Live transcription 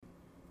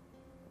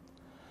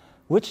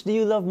Which do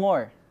you love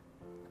more?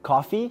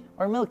 Coffee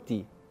or milk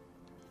tea?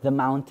 The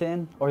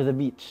mountain or the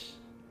beach?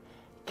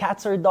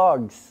 Cats or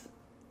dogs?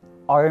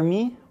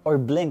 Army or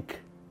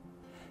Blink?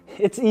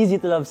 It's easy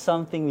to love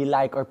something we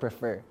like or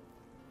prefer.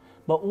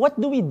 But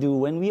what do we do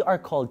when we are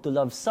called to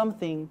love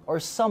something or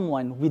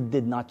someone we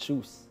did not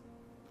choose?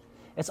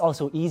 It's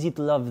also easy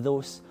to love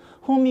those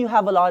whom you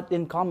have a lot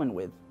in common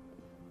with.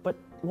 But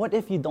what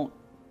if you don't?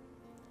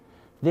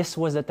 This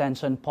was the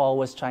tension Paul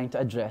was trying to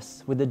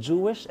address with the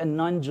Jewish and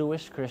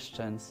non-Jewish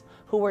Christians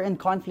who were in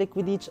conflict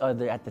with each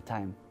other at the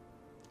time.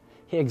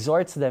 He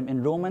exhorts them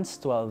in Romans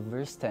 12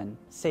 verse 10,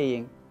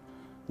 saying,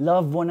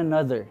 "Love one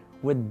another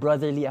with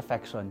brotherly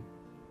affection.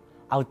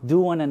 Outdo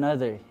one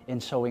another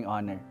in showing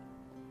honor."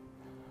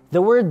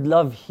 The word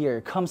love here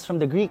comes from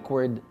the Greek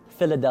word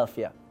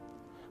Philadelphia,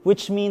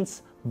 which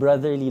means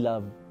brotherly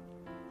love.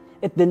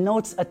 It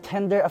denotes a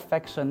tender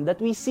affection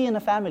that we see in a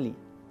family.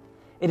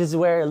 It is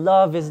where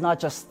love is not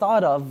just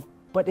thought of,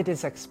 but it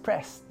is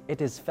expressed,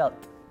 it is felt.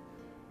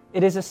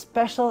 It is a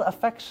special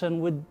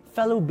affection with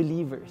fellow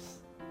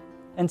believers.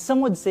 And some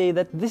would say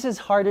that this is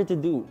harder to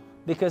do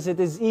because it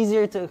is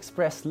easier to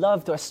express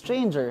love to a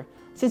stranger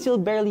since you'll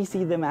barely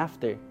see them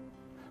after.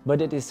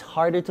 But it is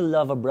harder to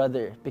love a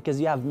brother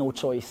because you have no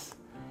choice.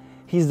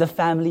 He's the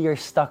family you're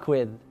stuck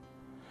with.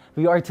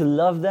 We are to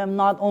love them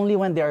not only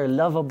when they are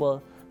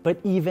lovable, but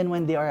even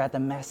when they are at a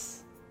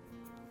mess.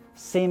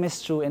 Same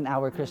is true in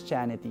our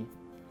Christianity.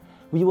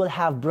 We will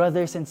have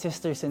brothers and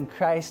sisters in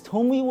Christ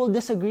whom we will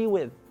disagree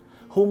with,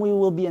 whom we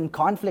will be in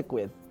conflict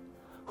with,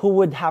 who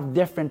would have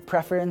different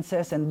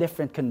preferences and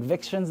different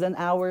convictions than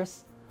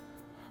ours.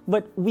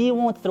 But we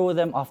won't throw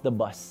them off the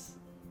bus.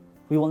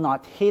 We will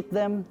not hate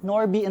them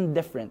nor be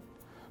indifferent,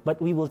 but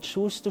we will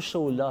choose to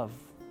show love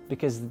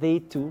because they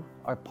too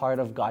are part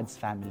of God's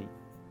family.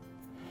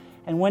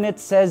 And when it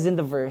says in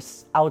the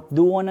verse,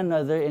 outdo one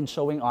another in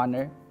showing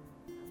honor,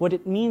 what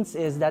it means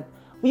is that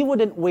we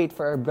wouldn't wait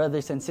for our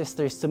brothers and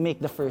sisters to make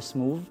the first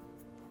move.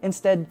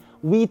 Instead,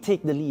 we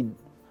take the lead.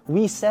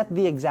 We set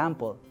the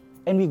example,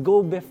 and we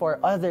go before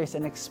others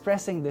in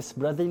expressing this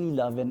brotherly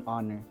love and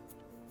honor.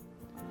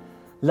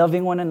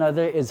 Loving one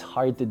another is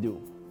hard to do,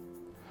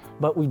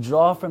 but we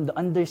draw from the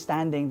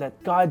understanding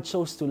that God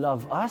chose to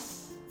love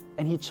us,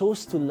 and He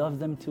chose to love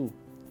them too.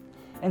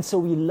 And so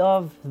we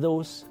love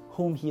those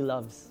whom He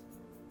loves.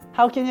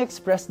 How can you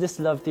express this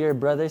love to your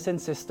brothers and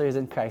sisters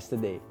in Christ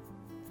today?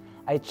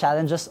 I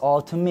challenge us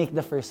all to make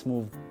the first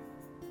move.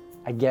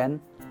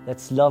 Again,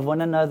 let's love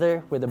one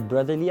another with a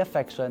brotherly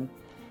affection,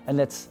 and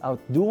let's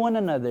outdo one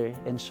another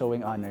in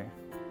showing honor.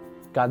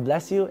 God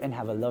bless you and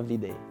have a lovely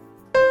day.